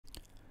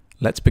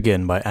Let's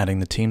begin by adding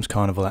the Teams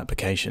Carnival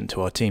application to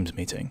our Teams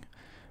meeting.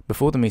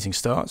 Before the meeting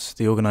starts,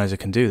 the organizer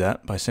can do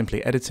that by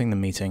simply editing the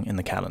meeting in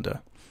the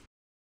calendar.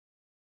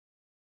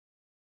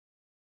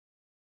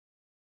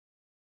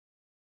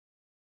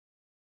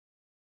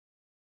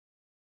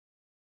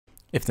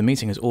 If the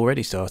meeting has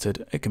already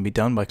started, it can be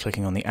done by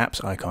clicking on the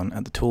Apps icon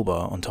at the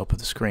toolbar on top of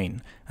the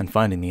screen and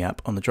finding the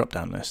app on the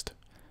drop-down list.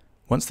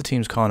 Once the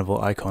Teams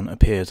Carnival icon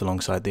appears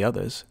alongside the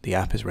others, the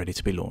app is ready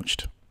to be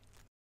launched.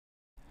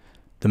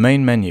 The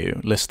main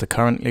menu lists the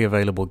currently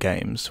available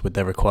games with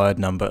their required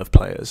number of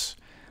players.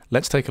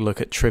 Let's take a look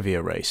at Trivia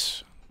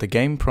Race. The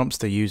game prompts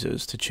the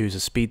users to choose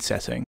a speed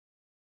setting,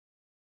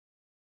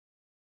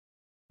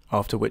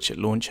 after which it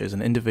launches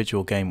an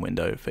individual game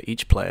window for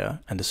each player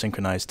and a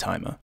synchronized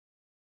timer.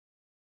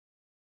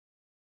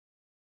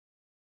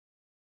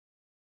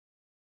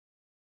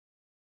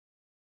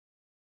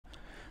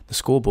 The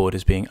scoreboard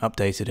is being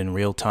updated in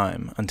real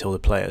time until the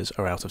players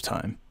are out of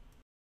time.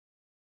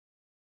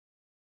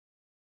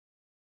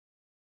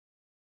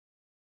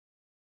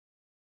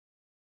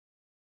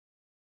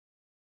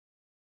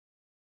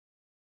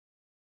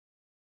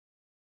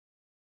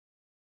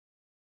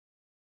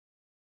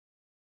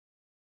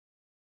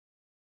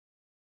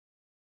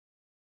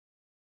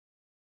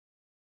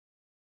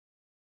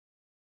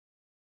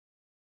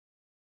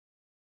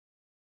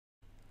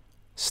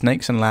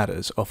 Snakes and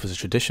Ladders offers a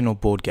traditional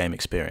board game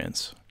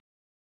experience.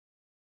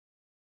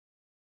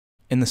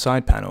 In the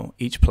side panel,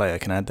 each player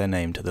can add their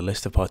name to the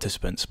list of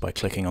participants by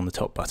clicking on the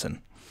top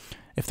button.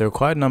 If the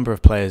required number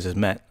of players is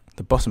met,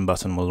 the bottom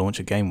button will launch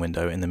a game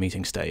window in the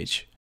meeting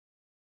stage.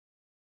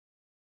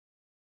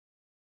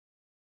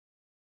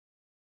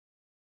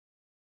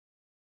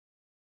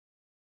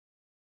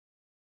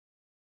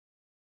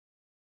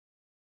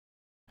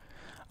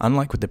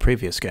 Unlike with the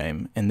previous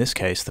game, in this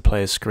case the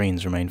players'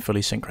 screens remain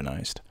fully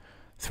synchronized.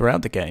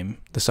 Throughout the game,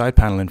 the side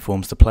panel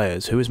informs the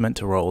players who is meant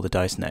to roll the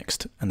dice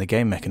next, and the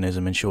game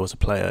mechanism ensures a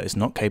player is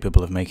not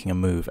capable of making a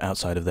move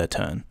outside of their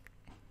turn.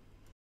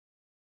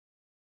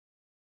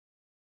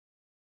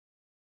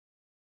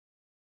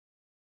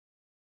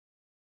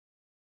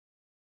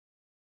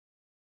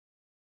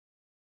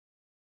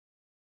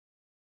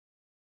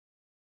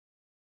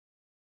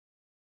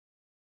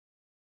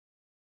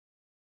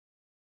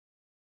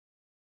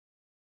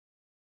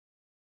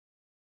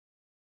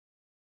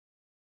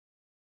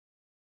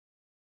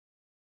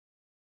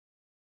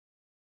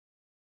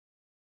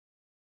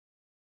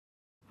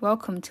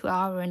 Welcome to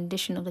our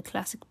rendition of the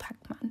classic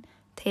Pac-Man,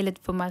 tailored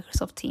for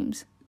Microsoft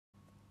Teams.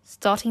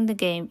 Starting the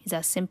game is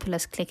as simple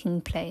as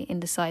clicking play in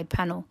the side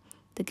panel.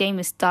 The game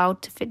is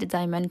styled to fit the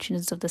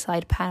dimensions of the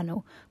side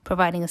panel,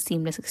 providing a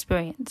seamless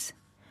experience.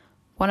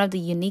 One of the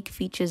unique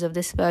features of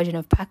this version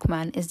of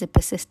Pac-Man is the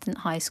persistent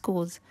high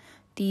scores.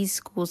 These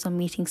scores are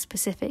meeting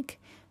specific,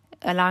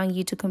 allowing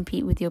you to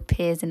compete with your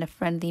peers in a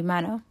friendly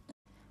manner.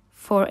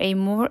 For a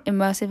more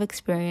immersive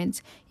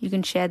experience, you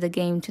can share the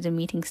game to the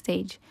meeting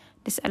stage.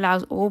 This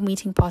allows all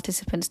meeting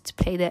participants to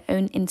play their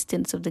own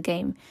instance of the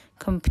game,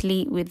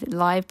 complete with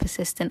live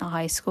persistent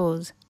high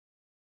scores.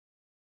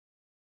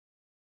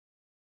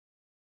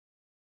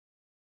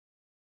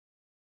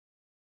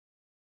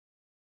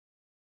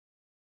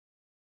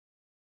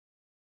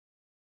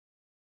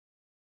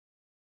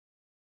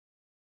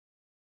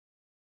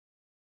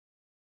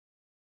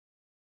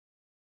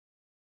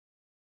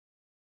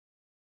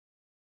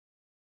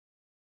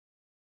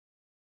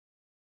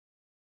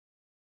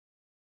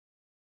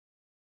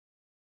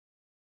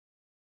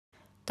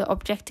 The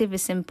objective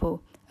is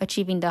simple,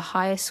 achieving the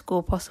highest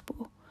score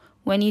possible.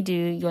 When you do,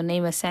 your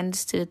name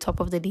ascends to the top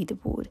of the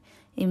leaderboard,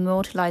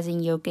 immortalizing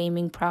your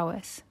gaming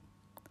prowess.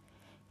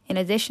 In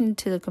addition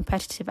to the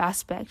competitive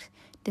aspect,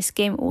 this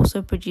game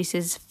also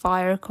produces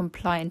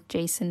FHIR-compliant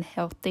JSON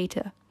health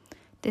data.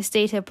 This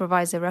data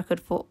provides a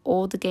record for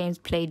all the games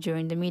played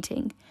during the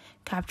meeting,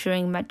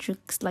 capturing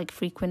metrics like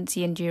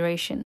frequency and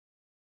duration.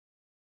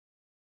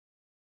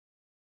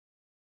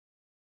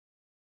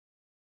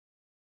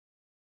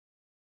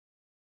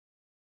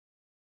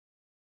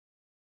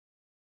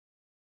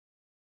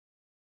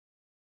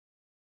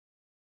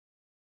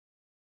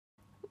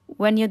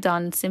 When you're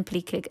done,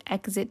 simply click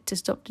Exit to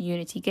stop the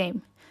Unity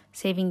game,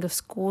 saving your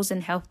scores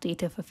and health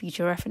data for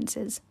future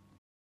references.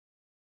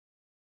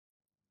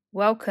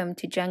 Welcome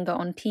to Jenga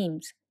on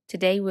Teams.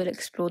 Today we'll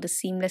explore the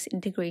seamless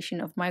integration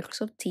of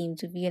Microsoft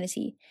Teams with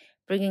Unity,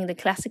 bringing the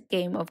classic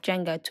game of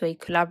Jenga to a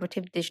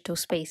collaborative digital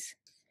space.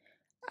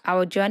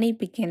 Our journey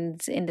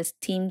begins in the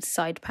Teams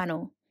side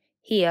panel.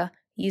 Here,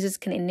 users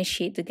can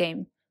initiate the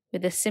game.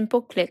 With a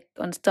simple click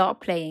on Start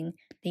Playing,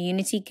 the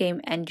Unity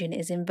game engine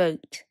is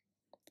invoked.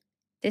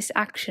 This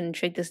action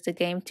triggers the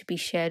game to be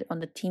shared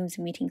on the Teams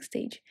meeting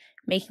stage,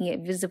 making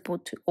it visible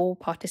to all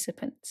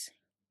participants.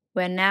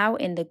 We're now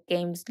in the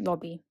game's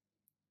lobby.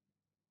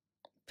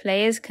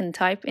 Players can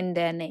type in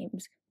their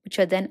names, which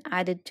are then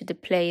added to the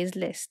players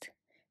list.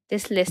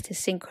 This list is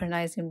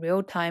synchronized in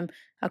real time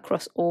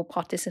across all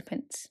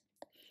participants.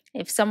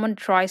 If someone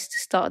tries to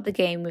start the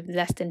game with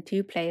less than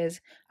 2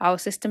 players, our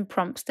system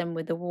prompts them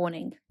with a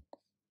warning.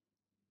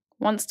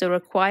 Once the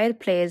required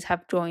players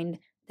have joined,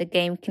 the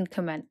game can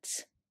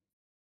commence.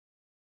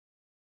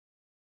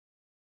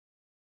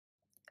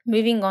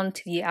 Moving on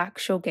to the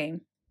actual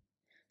game.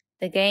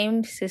 The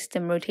game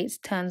system rotates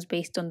turns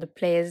based on the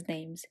players'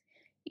 names.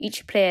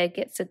 Each player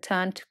gets a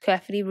turn to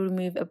carefully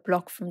remove a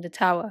block from the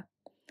tower.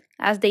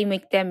 As they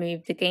make their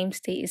move, the game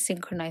state is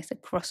synchronized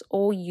across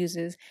all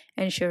users,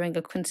 ensuring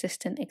a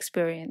consistent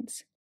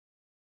experience.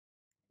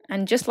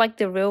 And just like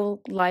the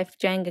real-life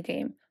Jenga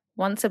game,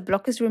 once a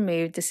block is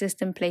removed, the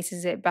system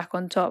places it back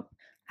on top,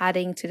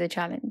 adding to the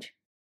challenge.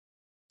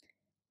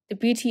 The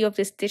beauty of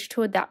this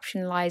digital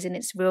adaptation lies in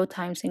its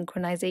real-time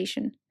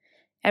synchronization.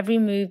 Every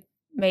move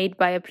made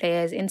by a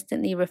player is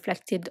instantly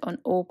reflected on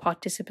all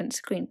participants'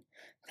 screen,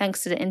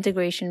 thanks to the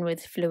integration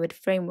with Fluid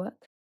Framework.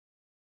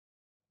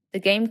 The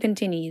game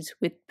continues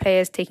with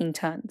players taking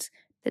turns,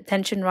 the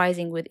tension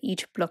rising with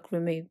each block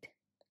removed.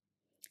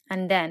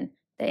 And then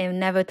the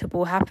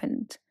inevitable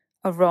happens,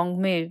 a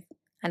wrong move,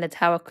 and the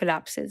tower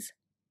collapses.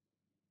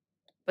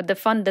 But the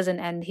fun doesn't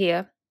end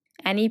here.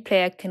 Any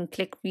player can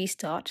click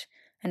restart,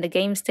 and the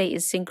game state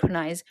is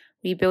synchronized,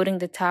 rebuilding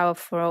the tower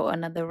for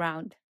another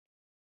round.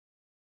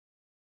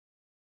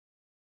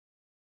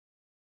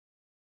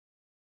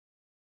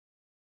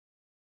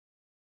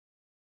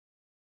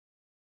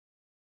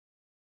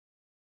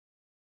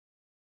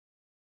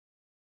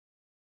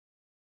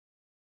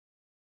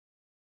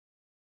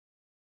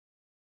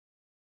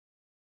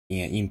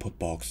 In an input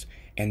box,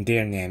 and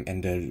their name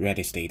and the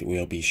ready state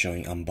will be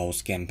showing on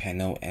both game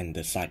panel and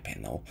the side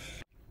panel.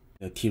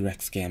 The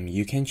T-Rex game,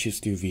 you can choose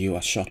to view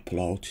a short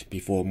plot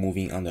before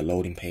moving on the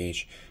loading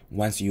page.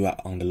 Once you are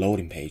on the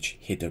loading page,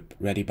 hit the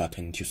ready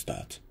button to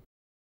start.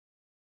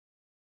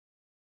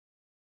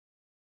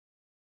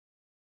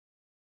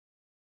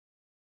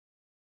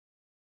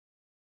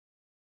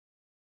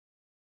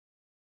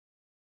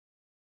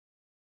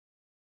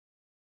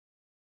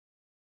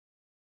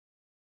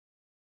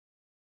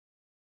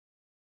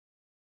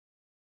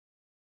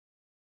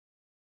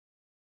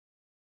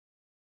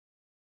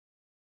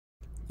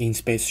 In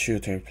Space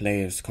Shooter,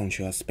 players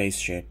control a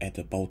spaceship at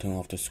the bottom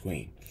of the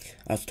screen.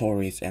 As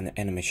tourists and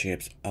enemy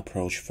ships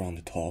approach from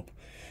the top,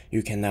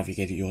 you can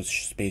navigate your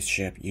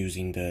spaceship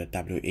using the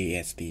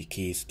WASD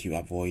keys to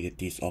avoid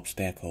these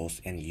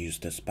obstacles and use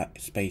the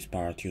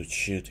spacebar to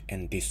shoot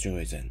and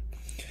destroy them.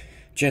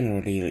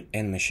 Generally, the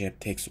enemy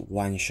ship takes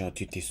 1 shot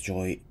to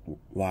destroy,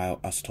 while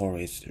as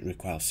tourists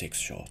require 6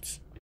 shots.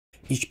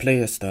 Each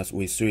player starts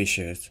with 3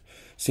 shots,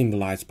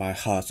 symbolized by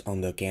hearts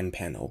on the game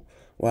panel,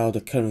 while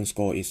the current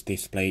score is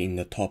displayed in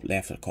the top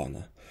left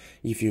corner.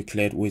 If you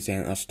collide with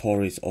an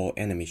Astoris or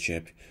enemy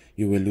ship,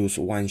 you will lose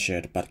 1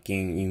 shot but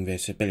gain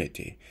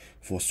invisibility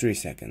for 3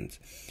 seconds.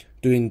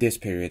 During this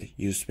period,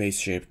 your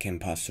spaceship can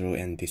pass through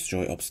and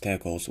destroy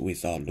obstacles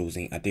without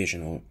losing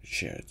additional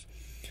shots.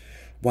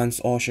 Once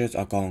all shots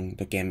are gone,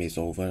 the game is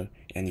over,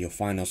 and your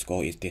final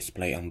score is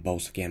displayed on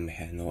both game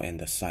panel and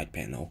the side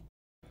panel.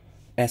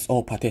 As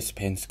all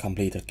participants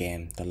complete the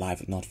game, the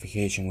live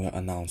notification will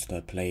announce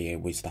the player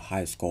with the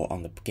highest score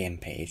on the game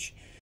page.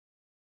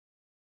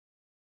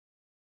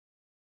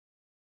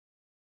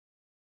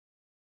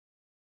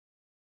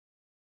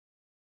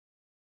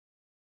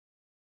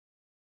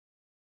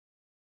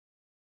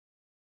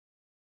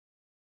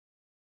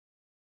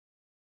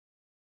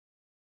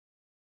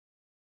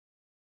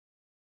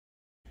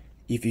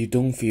 If you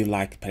don't feel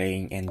like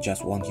playing and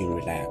just want to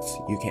relax,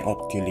 you can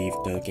opt to leave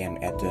the game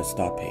at the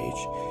start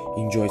page.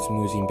 Enjoy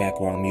smoothing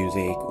background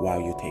music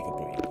while you take a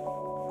break.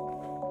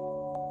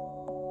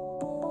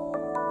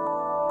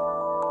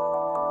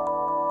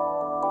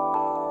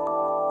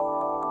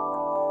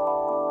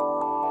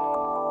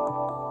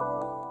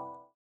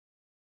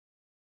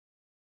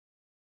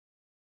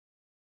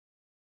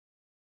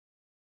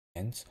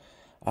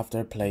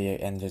 After a player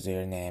enters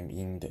their name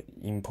in the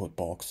input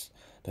box,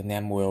 the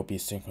name will be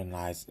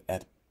synchronized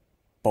at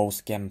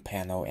both game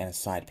panel and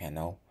side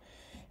panel,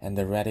 and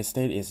the ready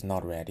state is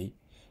not ready,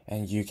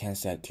 and you can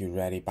set to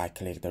ready by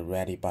clicking the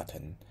ready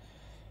button.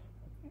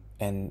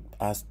 And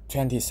a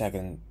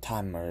 20-second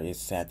timer is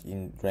set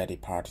in ready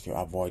part to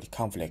avoid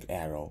conflict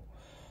error.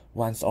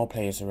 Once all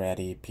players are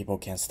ready, people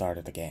can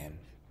start the game.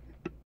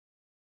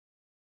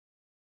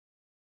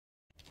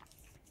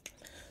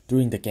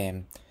 During the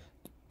game,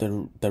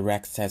 the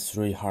Rex has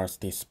 3 hearts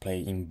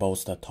displayed in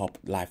both the top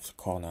left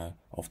corner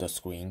of the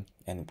screen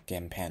and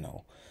game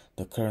panel.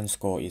 The current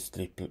score is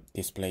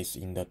displayed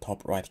in the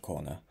top right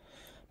corner.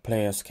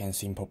 Players can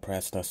simply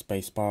press the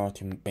spacebar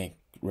to make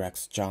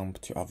Rex jump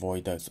to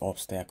avoid the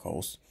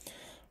obstacles.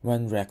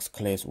 When Rex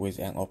collides with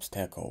an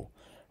obstacle,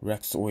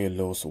 Rex will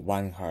lose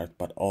 1 heart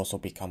but also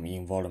become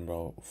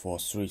invulnerable for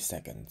 3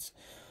 seconds.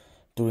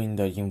 During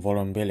the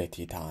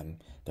invulnerability time,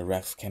 the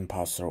Rex can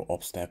pass through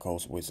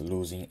obstacles with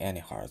losing any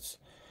hearts.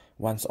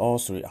 Once all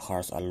 3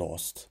 hearts are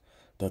lost,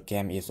 the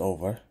game is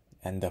over,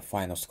 and the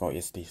final score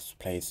is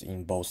displayed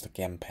in both the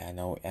game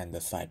panel and the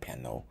side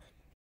panel.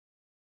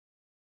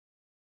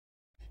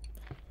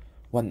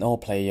 When all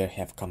players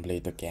have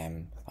completed the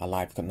game, a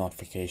live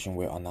notification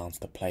will announce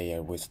the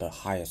player with the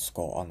highest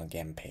score on the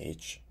game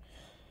page.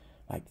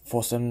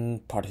 For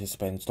some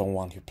participants don't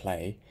want to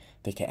play,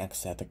 they can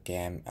exit the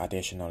game.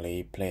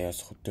 Additionally,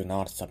 players who do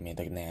not submit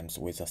the names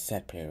with a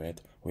set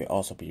period will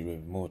also be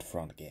removed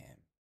from the game.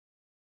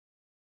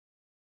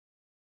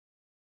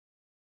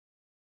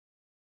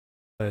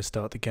 Players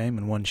start the game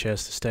and one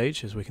shares the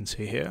stage, as we can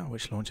see here,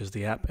 which launches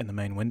the app in the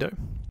main window.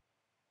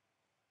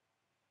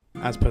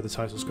 As per the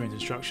title screen's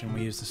instruction,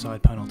 we use the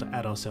side panel to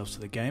add ourselves to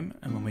the game,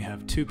 and when we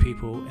have 2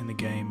 people in the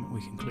game,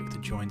 we can click the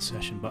Join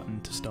Session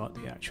button to start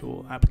the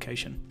actual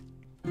application.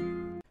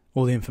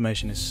 All the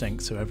information is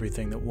synced, so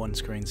everything that one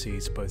screen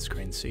sees, both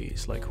screens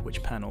sees, like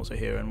which panels are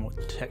here and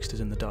what text is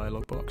in the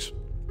dialog box.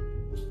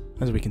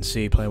 As we can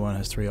see, player 1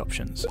 has 3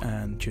 options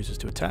and chooses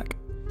to attack.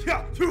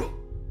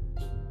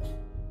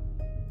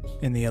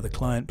 In the other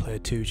client, player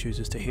 2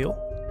 chooses to heal.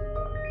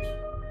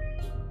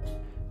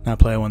 Now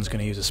player 1 is going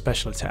to use a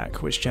special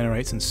attack, which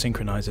generates and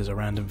synchronizes a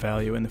random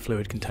value in the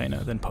fluid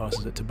container, then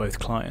passes it to both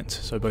clients,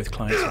 so both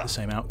clients have the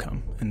same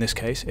outcome. In this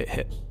case, it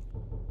hit.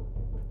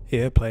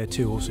 Here, player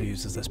 2 also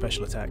uses their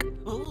special attack.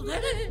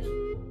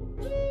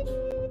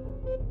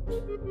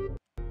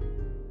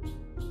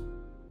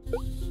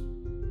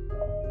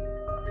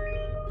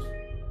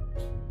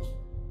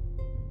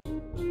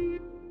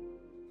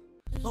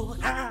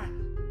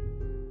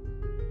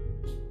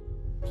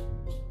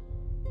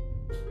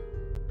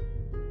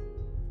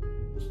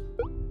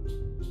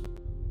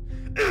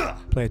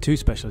 Player 2's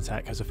special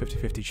attack has a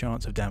 50-50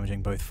 chance of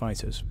damaging both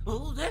fighters.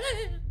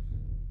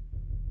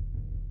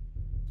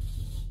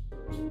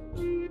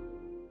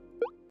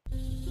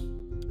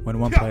 When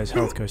one player's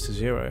health goes to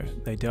 0,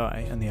 they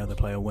die and the other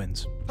player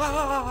wins.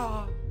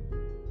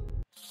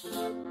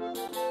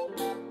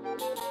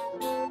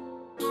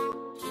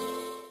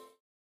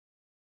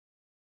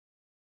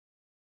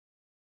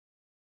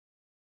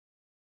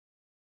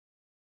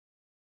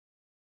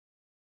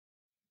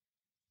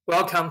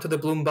 Welcome to the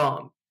Bloom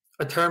Bomb,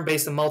 a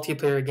turn-based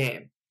multiplayer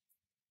game.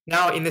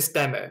 Now in this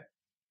demo,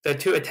 there are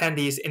 2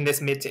 attendees in this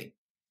meeting.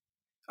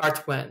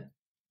 Erte Wang,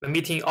 the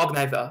meeting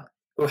organizer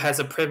who has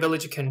a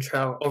privileged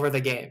control over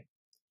the game,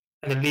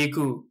 and Li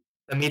Gu,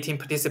 the meeting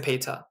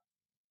participator.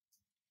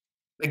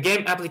 The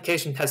game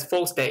application has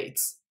 4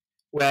 states,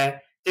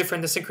 where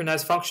different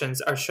synchronized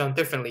functions are shown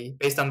differently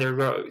based on their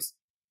roles.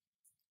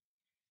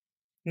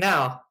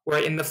 Now we're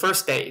in the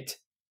first state,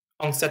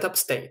 on setup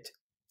state,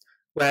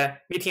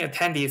 where meeting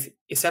attendees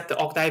except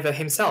the organizer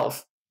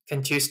himself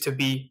can choose to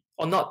be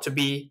or not to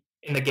be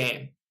in the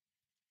game.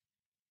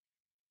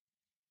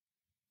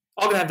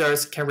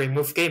 Organizers can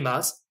remove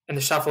gamers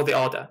and shuffle the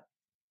order.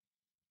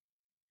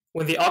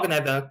 When the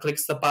organizer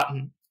clicks the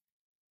button,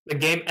 the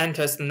game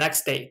enters the next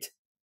state,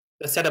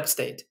 the setup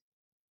state.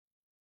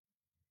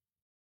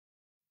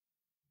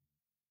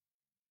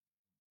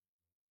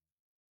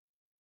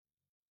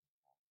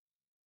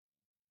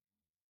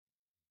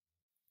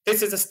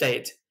 This is a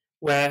state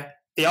where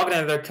the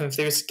organizer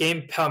configures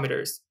game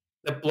parameters,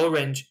 the blow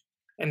range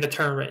and the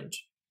turn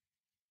range.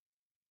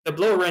 The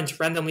blow range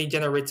randomly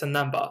generates a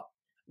number,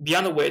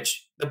 beyond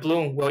which the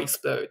balloon will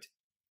explode.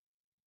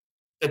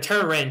 The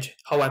turn range,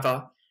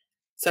 however,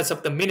 sets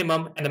up the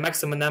minimum and the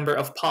maximum number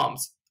of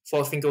palms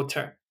for a single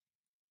turn.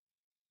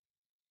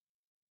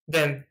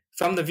 Then,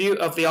 from the view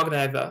of the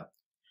organizer,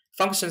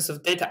 functions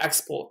of data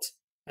export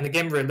and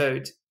game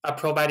reload are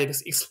provided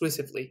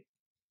exclusively.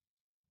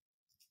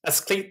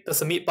 Let's click the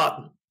Submit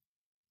button.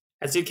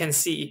 As you can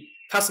see,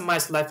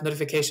 customized live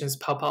notifications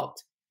pop out,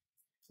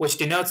 which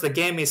denotes the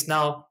game is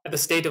now at the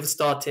state of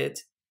started,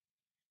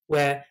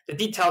 where the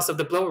details of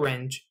the blow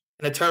range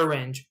and the turn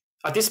range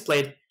are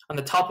displayed on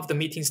the top of the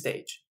meeting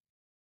stage.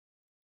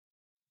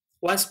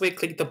 Once we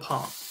click the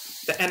palm,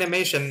 the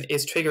animation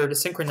is triggered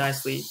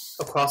synchronously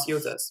across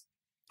users.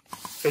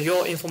 For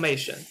your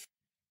information,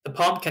 the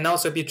palm can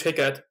also be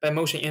triggered by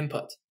motion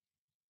input.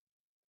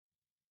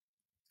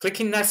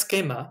 Clicking Next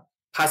Gamer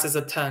passes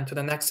a turn to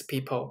the next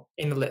people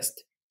in the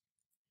list.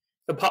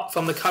 Apart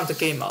from the current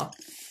gamer,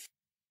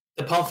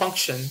 the palm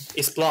function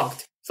is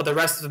blocked for the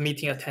rest of the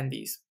meeting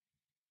attendees.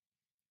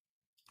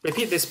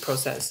 Repeat this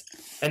process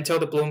until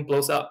the balloon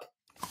blows up.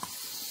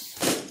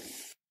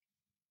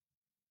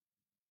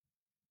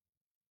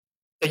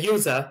 The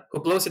user who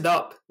blows it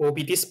up will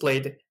be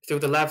displayed through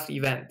the live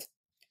event,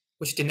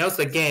 which denotes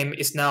the game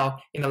is now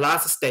in the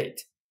last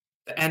state,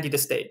 the ended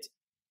state.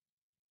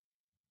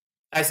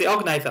 As the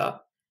organizer,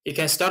 you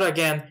can start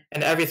again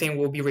and everything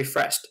will be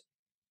refreshed.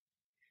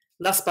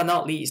 Last but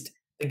not least,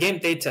 the game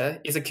data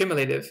is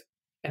accumulative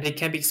and it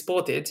can be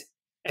exported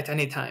at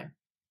any time.